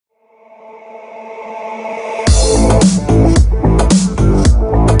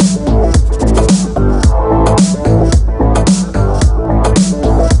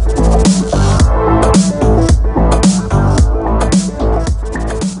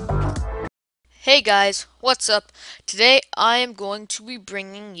Hey guys, what's up? Today I am going to be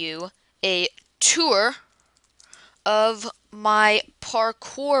bringing you a tour of my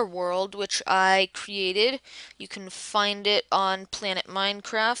parkour world, which I created. You can find it on Planet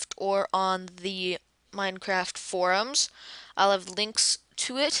Minecraft or on the Minecraft forums. I'll have links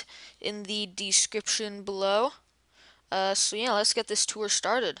to it in the description below. So yeah, let's get this tour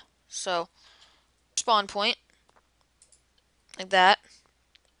started. So, spawn point, like that.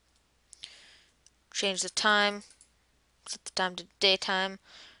 Change the time, set the time to daytime.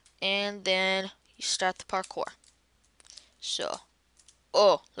 And then you start the parkour. So,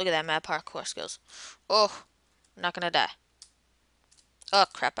 oh, look at that mad parkour skills. Oh, I'm not gonna die. Oh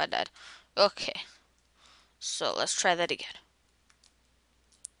crap, I died. Okay, so let's try that again.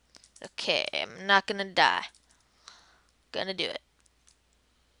 Okay, I'm not gonna die. Gonna do it.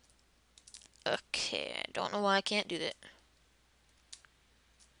 Okay, I don't know why I can't do that.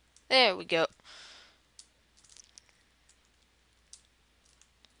 There we go.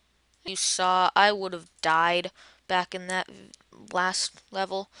 You saw I would have died back in that last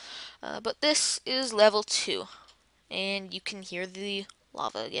level, but this is level 2. And you can hear the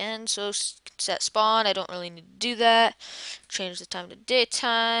lava again. So set spawn. I don't really need to do that. Change the time to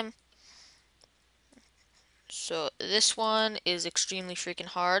daytime. So this one is extremely freaking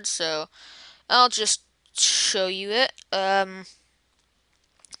hard. So I'll just show you it.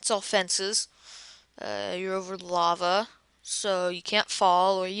 It's all fences. You're over lava, so you can't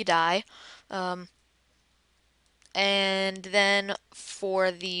fall or you die. Um, and then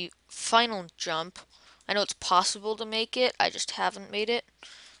for the final jump, I know it's possible to make it. I just haven't made it.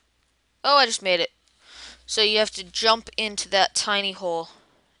 Oh, I just made it. So you have to jump into that tiny hole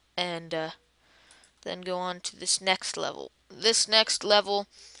and then go on to this next level. This next level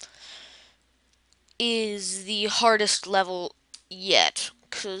is the hardest level yet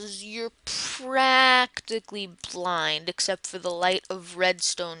because you're practically blind except for the light of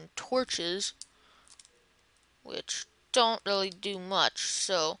redstone torches, which don't really do much.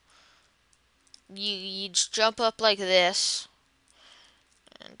 So you just jump up like this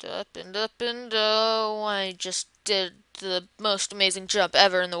and up and up and oh, I just did the most amazing jump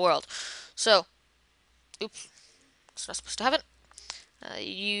ever in the world. So, oops, it's not supposed to happen.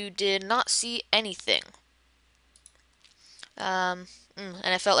 You did not see anything. And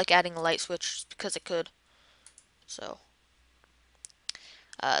I felt like adding a light switch because I could. So,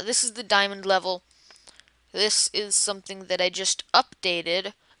 this is the diamond level. This is something that I just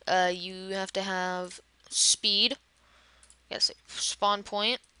updated. You have to have speed. You gotta say spawn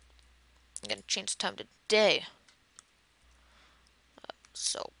point. I'm gonna change the time to day.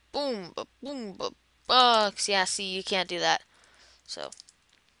 So, boom, ba boom, ba yeah, see, you can't do that. So,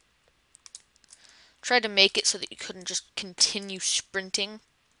 tried to make it so that you couldn't just continue sprinting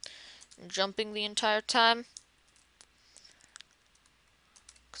and jumping the entire time,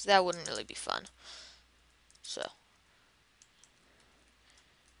 because that wouldn't really be fun. So,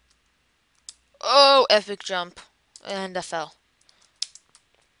 oh, epic jump, and I fell.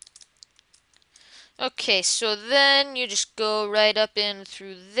 Okay, so then you just go right up in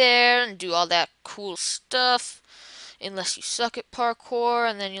through there and do all that cool stuff. Unless you suck at parkour,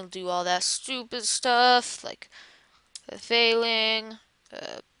 and then you'll do all that stupid stuff, like failing.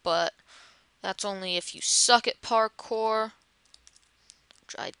 But that's only if you suck at parkour,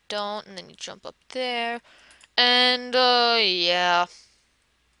 which I don't, and then you jump up there. And, yeah.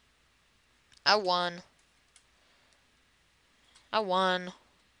 I won. I won.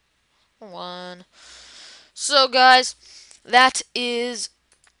 I won. So, guys, that is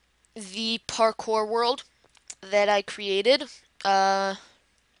the parkour world that I created. Uh,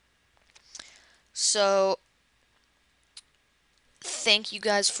 so, thank you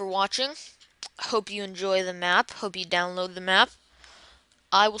guys for watching. Hope you enjoy the map. Hope you download the map.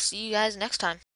 I will see you guys next time.